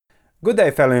Good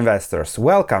day, fellow investors.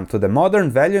 Welcome to the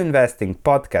Modern Value Investing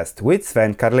podcast with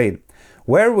Sven Karlin,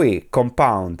 where we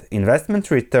compound investment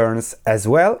returns as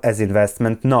well as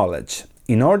investment knowledge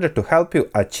in order to help you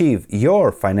achieve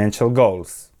your financial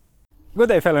goals. Good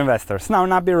day, fellow investors. Now,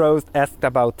 Nabi Rose asked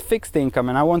about fixed income,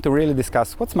 and I want to really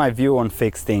discuss what's my view on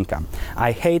fixed income.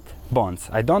 I hate bonds.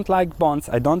 I don't like bonds,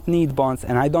 I don't need bonds,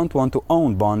 and I don't want to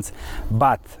own bonds.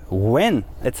 But when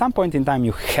at some point in time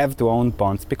you have to own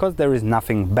bonds because there is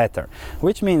nothing better,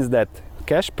 which means that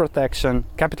cash protection,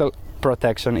 capital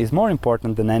protection is more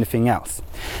important than anything else.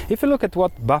 If you look at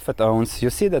what Buffett owns, you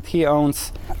see that he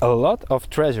owns a lot of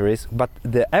treasuries, but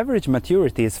the average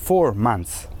maturity is 4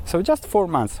 months. So just 4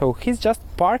 months. So he's just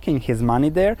parking his money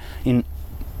there in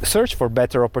search for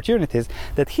better opportunities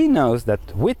that he knows that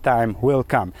with time will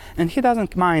come. And he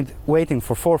doesn't mind waiting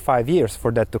for 4 or 5 years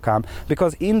for that to come,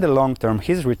 because in the long term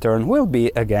his return will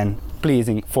be again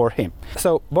pleasing for him.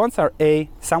 So bonds are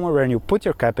somewhere where you put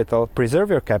your capital,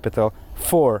 preserve your capital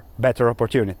for better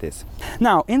opportunities.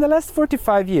 Now, in the last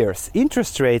 45 years,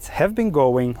 interest rates have been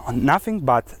going on nothing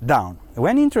but down.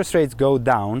 When interest rates go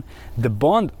down, the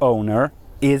bond owner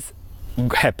is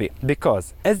happy,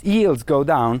 because as yields go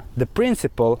down, the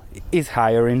principal is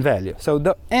higher in value. So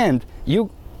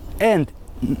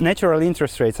natural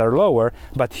interest rates are lower,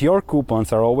 but your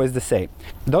coupons are always the same.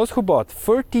 Those who bought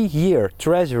 30-year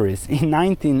treasuries in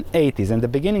 1980s and the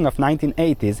beginning of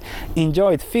 1980s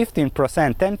enjoyed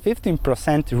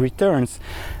 10-15% returns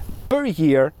per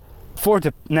year for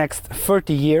the next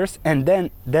 30 years, and then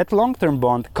that long-term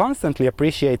bond constantly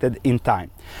appreciated in time.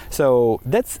 So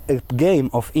that's a game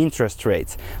of interest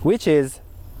rates, which is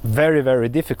very, very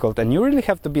difficult, and you really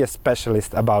have to be a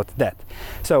specialist about that.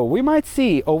 So we might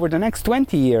see over the next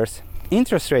 20 years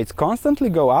interest rates constantly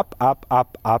go up,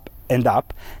 and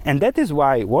that is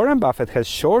why Warren Buffett has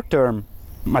short-term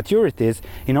maturities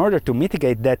in order to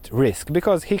mitigate that risk,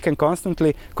 because he can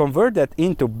constantly convert that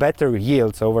into better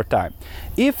yields over time.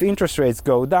 If interest rates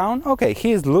go down, okay,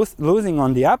 he is losing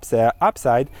on the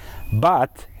upside,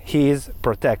 but he is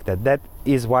protected. That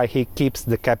is why he keeps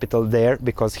the capital there,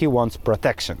 because he wants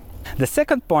protection. The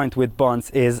second point with bonds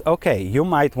is, okay, you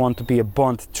might want to be a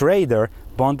bond trader,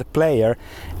 bond player,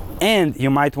 and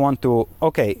you might want to,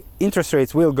 okay, interest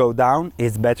rates will go down,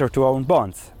 it's better to own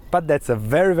bonds. But that's a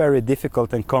very, very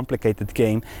difficult and complicated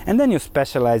game, and then you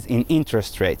specialize in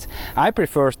interest rates. I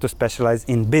prefer to specialize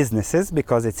in businesses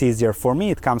because it's easier for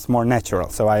me, it comes more natural.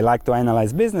 So I like to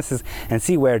analyze businesses and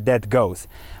see where that goes,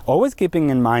 always keeping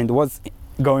in mind what's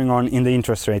going on in the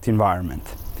interest rate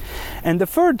environment. And the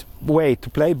third way to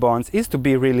play bonds is to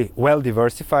be really well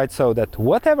diversified, so that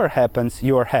whatever happens,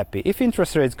 you are happy. If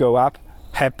interest rates go up,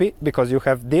 happy because you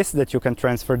have this that you can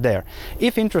transfer there.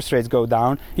 If interest rates go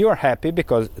down, you are happy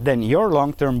because then your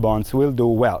long-term bonds will do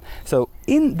well. So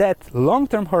in that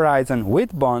long-term horizon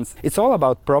with bonds, it's all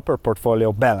about proper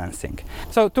portfolio balancing.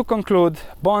 So to conclude,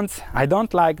 bonds, I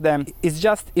don't like them. It's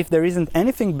just if there isn't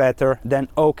anything better, then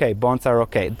okay, bonds are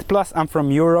okay. Plus, I'm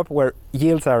from Europe where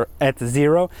yields are at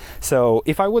zero. So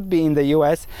if I would be in the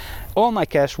US, all my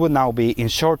cash would now be in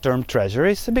short-term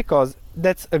treasuries, because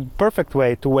that's a perfect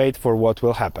way to wait for what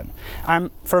will happen.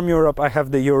 I'm from Europe, I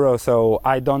have the euro, so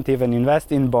I don't even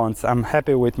invest in bonds. I'm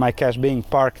happy with my cash being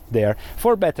parked there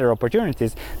for better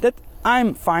opportunities that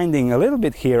I'm finding a little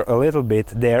bit here, a little bit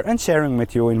there, and sharing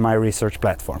with you in my research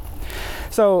platform.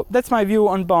 So that's my view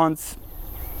on bonds.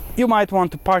 You might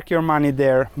want to park your money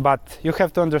there, but you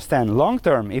have to understand, long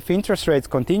term, if interest rates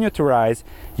continue to rise,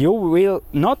 you will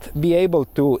not be able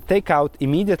to take out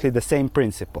immediately the same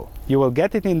principal. You will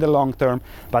get it in the long term,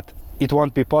 but it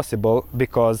won't be possible,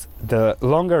 because the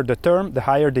longer the term, the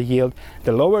higher the yield,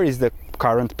 the lower is the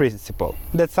current principal.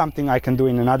 That's something I can do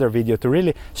in another video to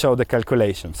really show the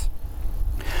calculations.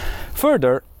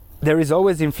 Further, there is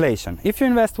always inflation. If you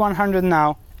invest 100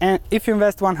 now, and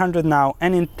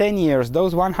in 10 years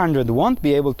those 100 won't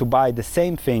be able to buy the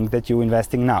same thing that you're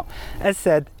investing now. As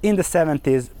said, in the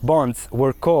 70s, bonds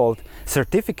were called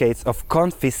certificates of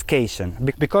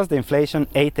confiscation because the inflation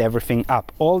ate everything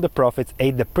up. All the profits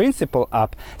ate the principal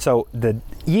up, so the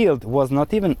yield was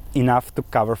not even enough to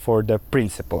cover for the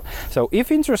principal. So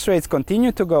if interest rates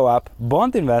continue to go up,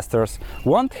 bond investors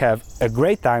won't have a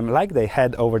great time like they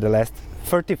had over the last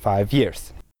 35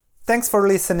 years. Thanks for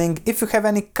listening. If you have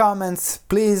any comments,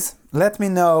 please let me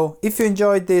know. If you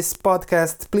enjoyed this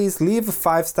podcast, please leave a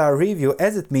 5-star review,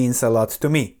 as it means a lot to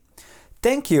me.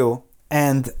 Thank you,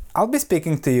 and I'll be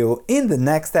speaking to you in the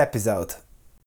next episode.